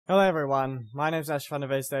Hello everyone, my name is Ash van der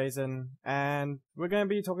Weesdezen, and we're going to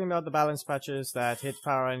be talking about the balance patches that hit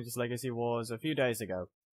Power Rangers Legacy Wars a few days ago.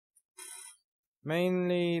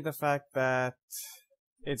 Mainly the fact that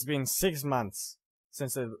it's been 6 months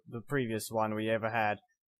since the previous one we ever had,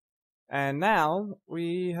 and now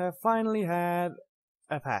we have finally had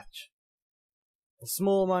a patch. A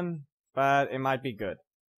small one, but it might be good.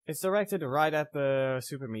 It's directed right at the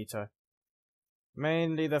super meter.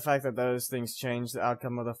 Mainly the fact that those things change the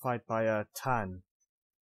outcome of the fight by a ton.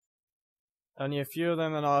 Only a few of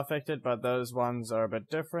them are not affected, but those ones are a bit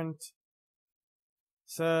different.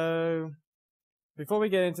 So, before we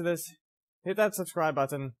get into this, hit that subscribe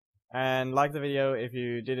button and like the video if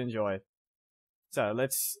you did enjoy it. So,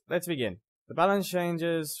 let's begin. The balance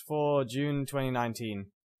changes for June 2019.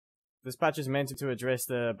 This patch is meant to address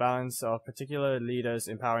the balance of particular leaders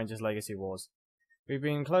in Power Rangers Legacy Wars. We've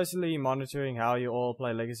been closely monitoring how you all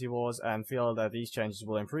play Legacy Wars and feel that these changes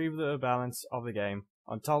will improve the balance of the game,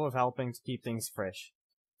 on top of helping to keep things fresh.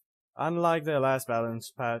 Unlike the last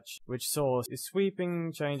balance patch, which saw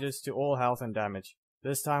sweeping changes to all health and damage,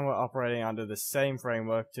 this time we're operating under the same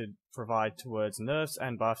framework to provide towards nerfs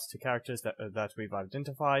and buffs to characters that we've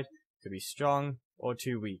identified to be strong or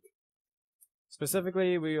too weak.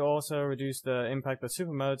 Specifically, we also reduced the impact that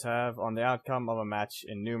super modes have on the outcome of a match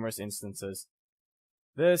in numerous instances.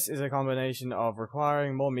 This is a combination of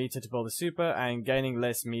requiring more meter to build a super and gaining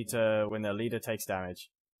less meter when the leader takes damage.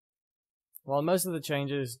 While most of the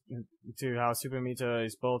changes to how super meter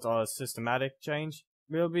is built are a systematic change,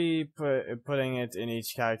 we'll be putting it in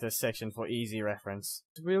each character section for easy reference.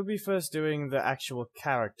 We'll be first doing the actual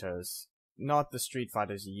characters, not the Street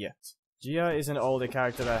Fighters yet. Gia is an older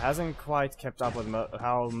character that hasn't quite kept up with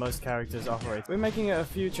how most characters operate. We're making a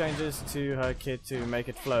few changes to her kit to make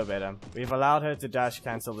it flow better. We've allowed her to dash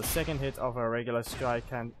cancel the second hit of her regular strike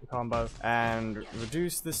combo and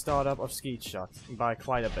reduce the startup of Skeet Shot by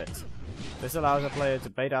quite a bit. This allows a player to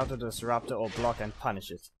bait out a disruptor or block and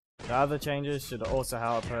punish it. The other changes should also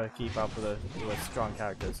help her keep up with strong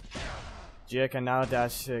characters. Gia can now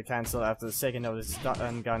dash cancel after the second of the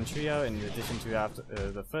stun gun trio in addition to after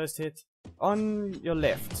the first hit. On your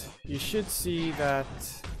left, you should see that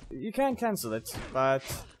you can cancel it, but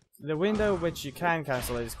the window which you can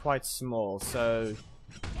cancel it is quite small, so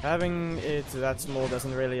having it that small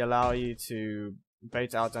doesn't really allow you to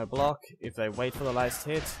bait out a block. If they wait for the last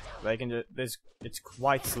hit, they can it's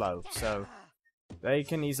quite slow, so they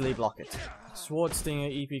can easily block it. Sword Stinger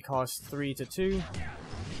EP costs 3 to 2.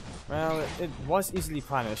 Well, it was easily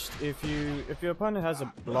punished. If your opponent has a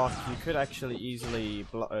block, you could actually easily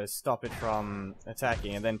stop it from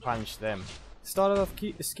attacking and then punish them. Started off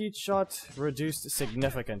Skeet Shot reduced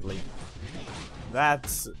significantly.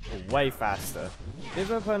 That's way faster. If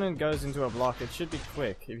the opponent goes into a block, it should be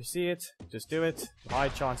quick. If you see it, just do it. High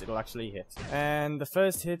chance it'll actually hit. And the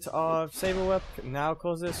first hit of Saber Whip now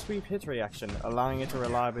causes a sweep hit reaction, allowing it to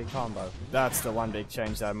reliably combo. That's the one big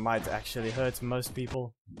change that might actually hurt most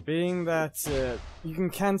people. Being that you can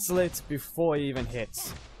cancel it before it even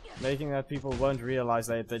hits, making that people won't realize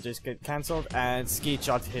that they just get cancelled and Skeet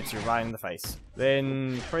Shot hits you right in the face.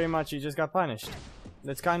 Then pretty much you just got punished.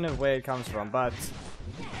 That's kind of where it comes from, but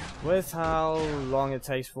with how long it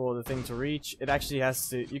takes for the thing to reach, it actually has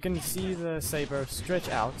to. You can see the saber stretch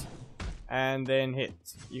out and then hit.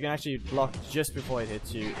 You can actually block just before it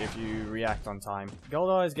hits you if you react on time.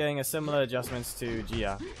 Goldar is getting a similar adjustments to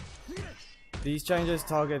Gia. These changes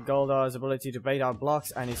target Goldar's ability to bait out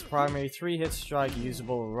blocks and his primary 3-hit strike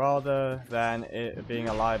usable rather than it being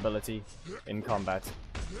a liability in combat.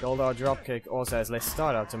 Goldar Dropkick also has less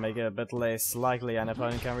startup to make it a bit less likely an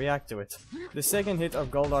opponent can react to it. The second hit of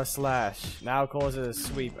Goldar Slash now causes a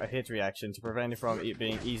sweep, a hit reaction, to prevent it from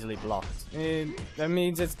being easily blocked. That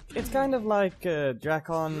means it's kind of like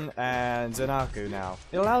Drakon and Zanaku now.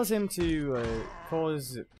 It allows him to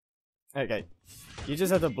cause... Okay, you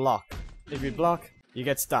just have to block. If you block, you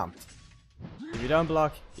get stumped. If you don't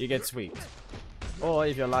block, you get sweeped. Or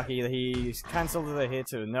if you're lucky, he cancels the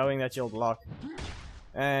hit knowing that you'll block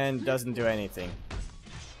and doesn't do anything.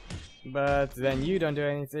 But then you don't do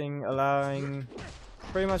anything, allowing...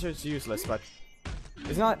 Pretty much it's useless, but...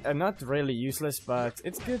 It's not really useless, but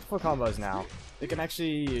it's good for combos now. You can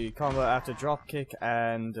actually combo after Dropkick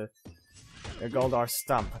and a Goldar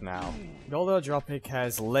Stump now. Goldar Dropkick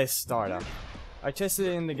has less startup. I tested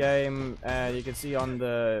it in the game, and you can see on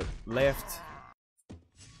the left.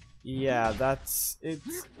 Yeah, that's it.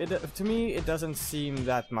 To me, it doesn't seem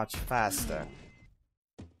that much faster,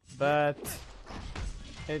 but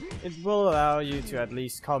it will allow you to at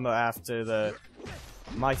least combo after the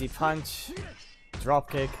Mighty Punch,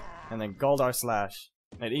 Dropkick, and then Goldar Slash.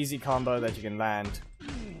 An easy combo that you can land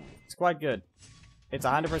quite good. It's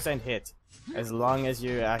 100% hit, as long as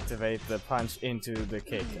you activate the punch into the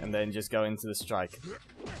kick and then just go into the strike.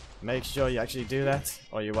 Make sure you actually do that,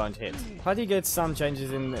 or you won't hit. Putty gets some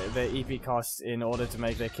changes in the EP costs in order to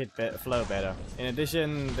make their kit flow better. In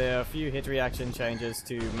addition, there are a few hit reaction changes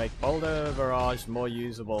to make Boulder Barrage more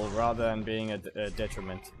usable rather than being a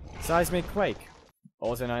detriment. Seismic Quake,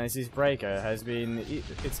 also known as his Breaker, has been...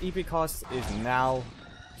 its EP cost is now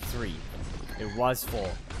 3. It was 4.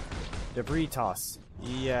 Debris Toss.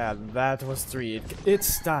 Yeah, that was 3. It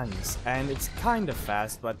stuns, and it's kind of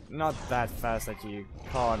fast, but not that fast that you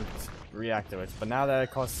can't react to it. But now that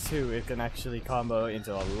it costs 2, it can actually combo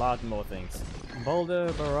into a lot more things.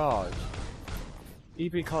 Boulder Barrage.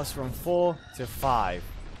 EP cost from 4 to 5.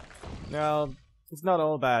 Well, it's not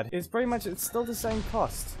all bad. It's pretty much, it's still the same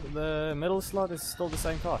cost. The middle slot is still the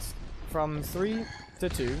same cost. From 3 to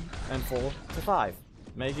 2 and 4 to 5.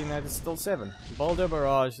 Making that it's still 7. Boulder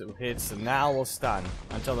Barrage hits now will stun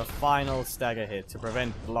until the final stagger hit to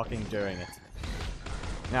prevent blocking during it.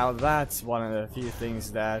 Now that's one of the few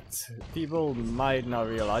things that people might not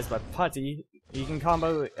realize, but Putty, he can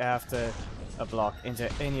combo after a block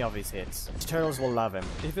into any of his hits. Turtles will love him.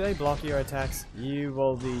 If they block your attacks, you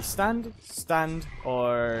will be stunned,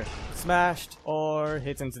 or smashed, or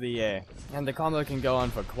hit into the air. And the combo can go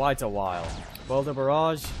on for quite a while. Boulder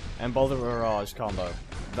Barrage and Boulder Barrage combo.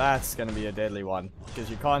 That's gonna be a deadly one, because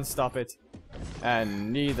you can't stop it,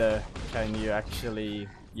 and neither can you actually...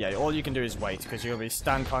 Yeah, all you can do is wait, because you'll be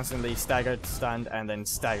stunned constantly, staggered, stunned, and then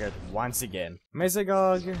staggered once again.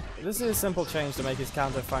 Mesogog, this is a simple change to make his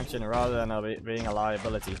counter function rather than being a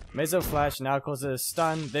liability. Meso Flash now causes a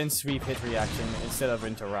stun, then sweep hit reaction instead of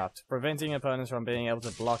interrupt, preventing opponents from being able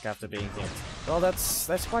to block after being hit. Well, that's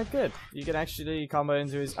quite good. You can actually combo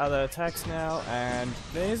into his other attacks now, and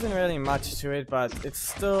there isn't really much to it, but it's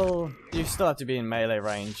still... you still have to be in melee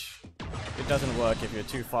range. It doesn't work if you're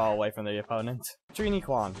too far away from the opponent. Trini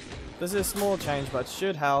Quan. This is a small change, but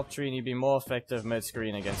should help Trini be more effective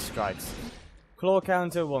mid-screen against strikes. Claw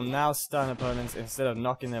counter will now stun opponents instead of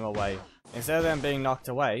knocking them away. Instead of them being knocked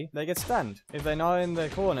away, they get stunned. If they're not in the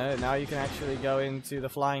corner, now you can actually go into the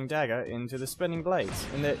flying dagger, into the spinning blades.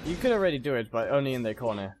 And you could already do it, but only in their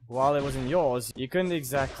corner. While it was in yours, you couldn't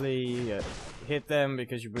exactly hit them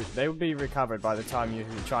because they would be recovered by the time you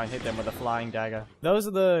try and hit them with a flying dagger. Those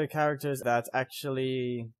are the characters that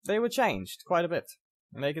actually, they were changed quite a bit,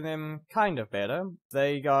 making them kind of better.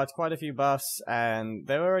 They got quite a few buffs, and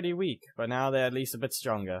they were already weak, but now they're at least a bit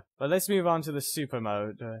stronger. But let's move on to the super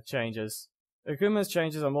mode changes. Akuma's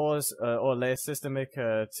changes are more or less systemic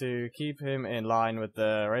to keep him in line with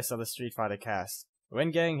the rest of the Street Fighter cast.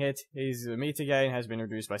 When getting hit, his meter gain has been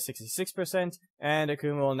reduced by 66%, and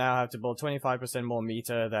Akuma will now have to build 25% more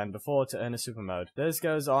meter than before to earn a super mode. This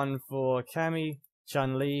goes on for Cammy,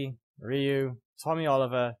 Chun-Li, Ryu, Tommy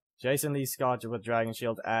Oliver, Jason Lee Scott with Dragon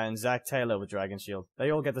Shield, and Zack Taylor with Dragon Shield. They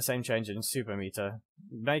all get the same change in super meter,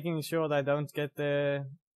 making sure they don't get their...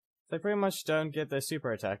 they pretty much don't get their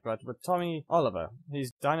super attack, but with Tommy Oliver,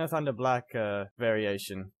 he's Dino Thunder Black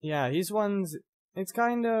variation. Yeah, he's one's... it's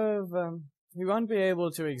kind of... he won't be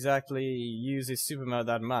able to exactly use his super mode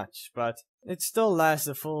that much, but it still lasts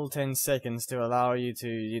a full 10 seconds to allow you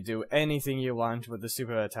to do anything you want with the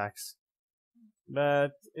super attacks.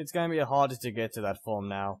 But it's going to be harder to get to that form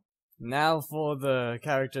now. Now for the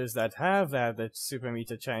characters that have had the super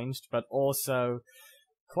meter changed, but also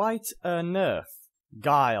quite a nerf.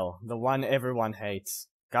 Guile, the one everyone hates.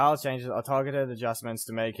 Guile's changes are targeted adjustments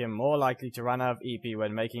to make him more likely to run out of EP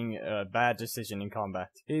when making a bad decision in combat.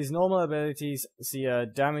 His normal abilities see a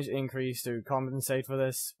damage increase to compensate for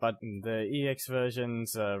this, but the EX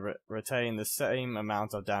versions retain the same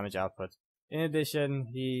amount of damage output. In addition,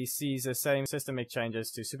 he sees the same systemic changes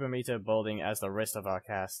to super meter building as the rest of our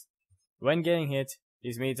cast. When getting hit,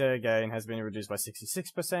 his meter gain has been reduced by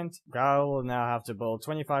 66%. Guile will now have to build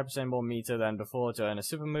 25% more meter than before to earn a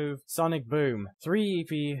super move. Sonic Boom, 3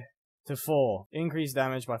 EP to 4, increased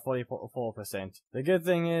damage by 44%. The good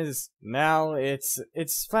thing is, now it's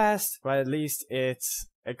fast, but at least it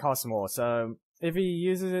costs more. So if he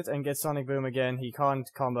uses it and gets Sonic Boom again, he can't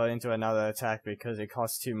combo into another attack because it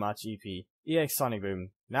costs too much EP. EX Sonic Boom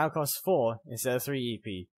now costs 4 instead of 3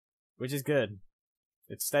 EP, which is good.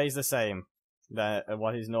 It stays the same than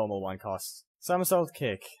what his normal one costs. Somersault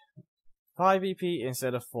Kick, 5 EP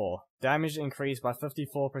instead of 4. Damage increased by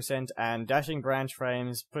 54% and dashing branch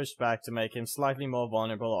frames pushed back to make him slightly more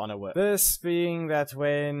vulnerable on a whip. This being that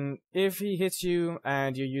if he hits you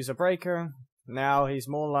and you use a breaker, now he's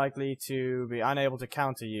more likely to be unable to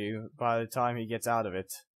counter you by the time he gets out of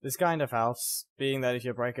it. This kind of helps, being that if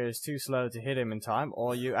your breaker is too slow to hit him in time,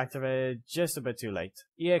 or you activate it just a bit too late.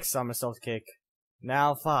 EX Somersault Kick,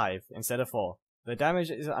 now 5 instead of 4. The damage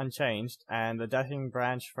is unchanged, and the dashing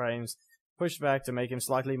branch frames pushed back to make him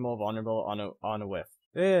slightly more vulnerable on a whiff.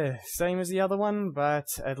 Same as the other one, but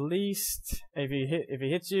at least if he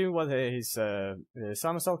hits you with his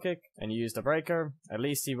somersault kick and you use the breaker, at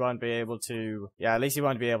least he won't be able to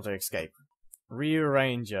escape.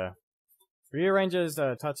 Rearranger. Rearranger's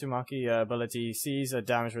Tatsumaki ability sees a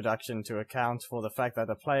damage reduction to account for the fact that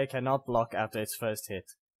the player cannot block after its first hit.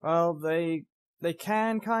 Well, they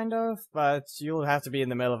can kind of, but you'll have to be in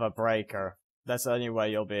the middle of a breaker. That's the only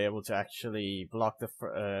way you'll be able to actually block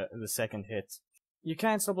the second hit. You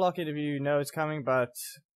can still block it if you know it's coming, but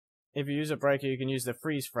if you use a breaker, you can use the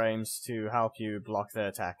freeze frames to help you block the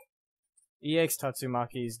attack. EX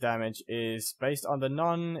Tatsumaki's damage is based on the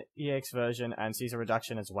non-EX version and sees a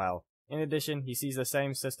reduction as well. In addition, he sees the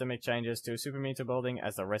same systemic changes to super meter building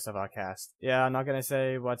as the rest of our cast. Yeah, I'm not gonna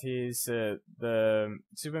say what his the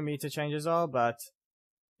super meter changes are, but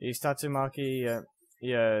his Tatsumaki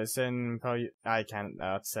Senpou, I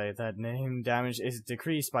cannot say that name, damage is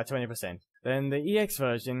decreased by 20%. Then the EX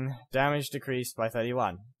version, damage decreased by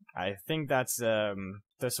 31. I think that's, they're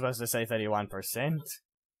supposed to say 31%.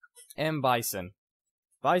 M. Bison.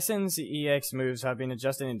 Bison's EX moves have been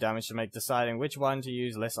adjusted in damage to make deciding which one to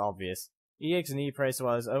use less obvious. EX Knee Press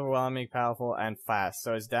was overwhelmingly powerful and fast,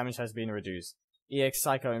 so its damage has been reduced. EX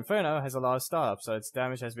Psycho Inferno has a lot of startup, so its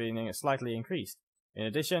damage has been slightly increased. In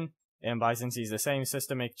addition, M. Bison sees the same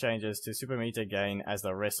systemic changes to super meter gain as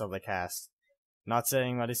the rest of the cast. Not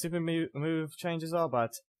saying what his super move changes are,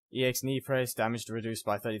 but EX Knee Press damage reduced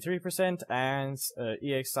by 33%, and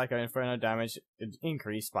EX Psycho Inferno damage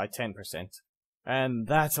increased by 10%. And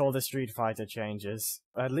that's all the Street Fighter changes.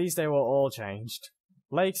 At least they were all changed.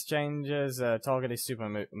 Blake's changes target his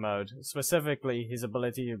super mode, specifically his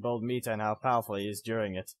ability to build meter and how powerful he is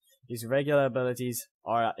during it. His regular abilities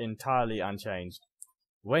are entirely unchanged.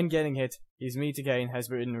 When getting hit, his meter gain has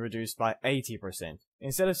been reduced by 80%.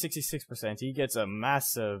 Instead of 66%, he gets a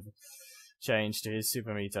massive change to his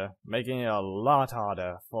super meter, making it a lot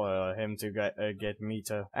harder for him to get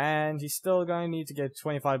meter. And he's still going to need to get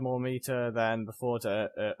 25 more meter than before to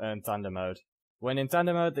earn Thunder Mode. When in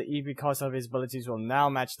Thunder Mode, the EP cost of his abilities will now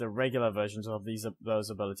match the regular versions of those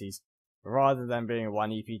abilities, rather than being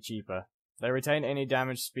 1 EP cheaper. They retain any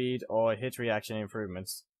damage, speed, or hit reaction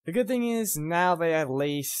improvements. The good thing is, now they at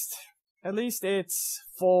least it's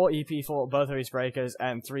 4 EP for both of his breakers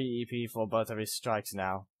and 3 EP for both of his strikes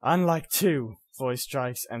now. Unlike 2 for his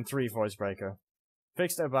strikes and 3 for his breaker.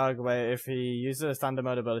 Fixed a bug where if he uses a Thunder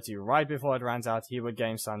Mode ability right before it runs out, he would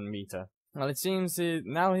gain some meter. Well, it seems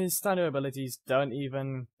now his Thunder abilities don't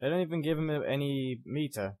even give him any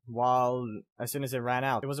meter, while as soon as it ran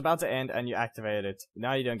out, it was about to end and you activated it.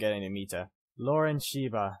 Now you don't get any meter. Lauren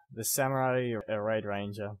Shiba, the Samurai Raid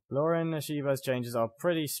Ranger. Lauren Shiba's changes are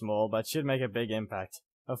pretty small, but should make a big impact.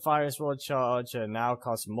 A Fire Sword charge now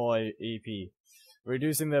costs more EP,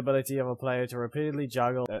 reducing the ability of a player to repeatedly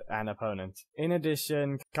juggle an opponent. In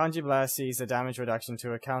addition, Kanji Blast sees the damage reduction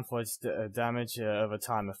to account for its damage over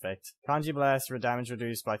time effect. Kanji Blast damage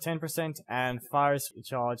reduced by 10%, and Fire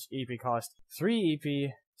Charge EP cost 3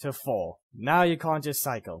 EP to 4. Now you can't just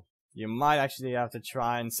cycle. You might actually have to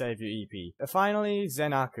try and save your EP. Finally,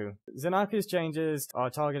 Zenaku. Zenaku's changes are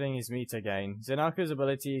targeting his meter gain. Zenaku's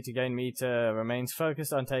ability to gain meter remains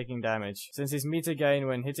focused on taking damage, since his meter gain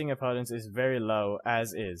when hitting opponents is very low,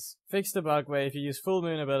 as is. Fixed the bug where if you use Full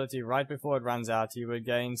Moon ability right before it runs out, you would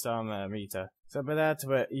gain some meter. So by that,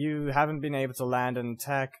 you haven't been able to land an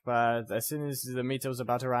attack, but as soon as the meter was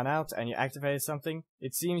about to run out and you activated something,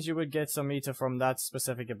 it seems you would get some meter from that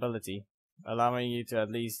specific ability, allowing you to at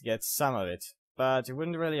least get some of it. But it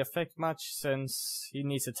wouldn't really affect much since he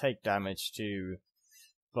needs to take damage to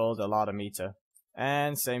build a lot of meter.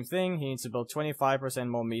 And same thing, he needs to build 25%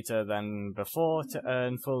 more meter than before to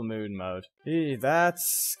earn Full Moon mode.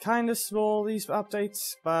 That's kinda small, these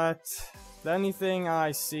updates, but the only thing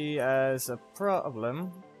I see as a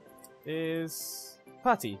problem is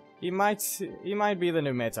Putty. He might be the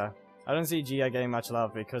new meta. I don't see Gia getting much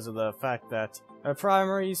love because of the fact that her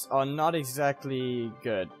primaries are not exactly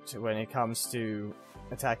good when it comes to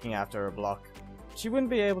attacking after a block. She wouldn't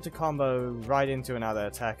be able to combo right into another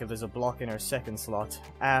attack if there's a block in her second slot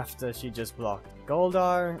after she just blocked.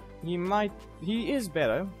 Goldar, he is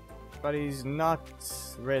better, but he's not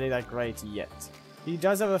really that great yet. He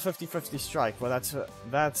does have a 50-50 strike, but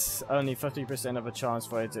that's only 50% of a chance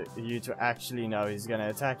for you to actually know he's gonna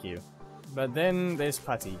attack you. But then there's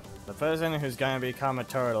Putty, the person who's going to become a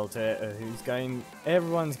turtle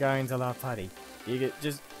everyone's going to love Putty.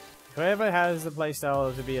 Whoever has the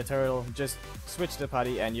playstyle to be a turtle, just switch the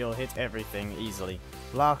putty and you'll hit everything easily.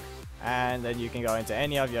 Block, and then you can go into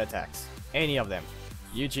any of your attacks. Any of them.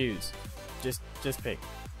 You choose. Just pick.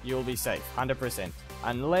 You'll be safe, 100%.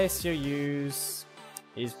 Unless you use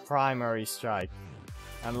his primary strike.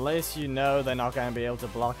 Unless you know they're not going to be able to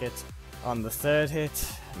block it on the third hit.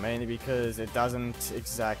 Mainly because it doesn't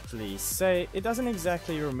exactly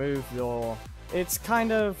remove your... It's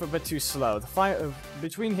kind of a bit too slow.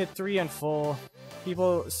 Between hit 3 and 4,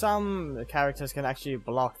 some characters can actually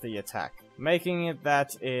block the attack, making it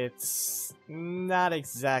that it's not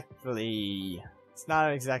exactly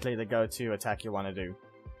the go-to attack you want to do.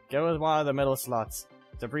 Go with one of the middle slots.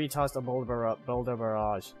 Debris toss or boulder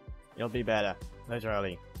barrage. You'll be better.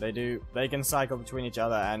 Literally. They can cycle between each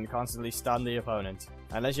other and constantly stun the opponent.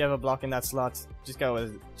 Unless you have a block in that slot, just go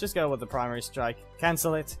with the primary strike,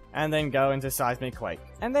 cancel it, and then go into Seismic Quake.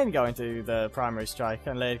 And then go into the primary strike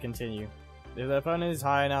and let it continue. If the opponent is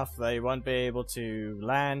high enough, they won't be able to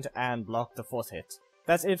land and block the 4th hit.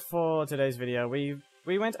 That's it for today's video. We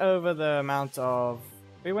went over the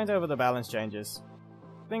balance changes.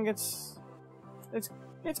 I think it's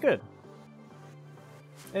good.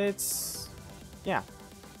 Yeah.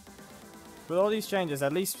 With all these changes,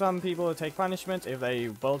 at least some people will take punishment if they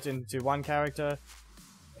bolt into one character,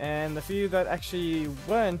 and the few that actually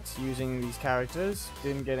weren't using these characters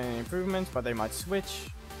didn't get any improvement, but they might switch,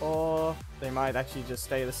 or they might actually just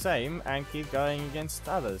stay the same and keep going against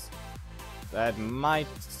others that might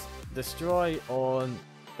destroy, or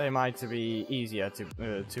they might be easier to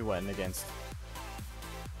win against.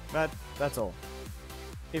 But that's all.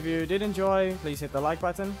 If you did enjoy, please hit the like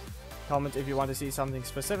button, comment if you want to see something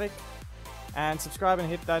specific, and subscribe and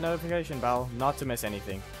hit that notification bell not to miss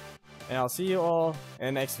anything. And I'll see you all in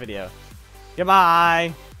the next video.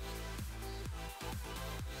 Goodbye!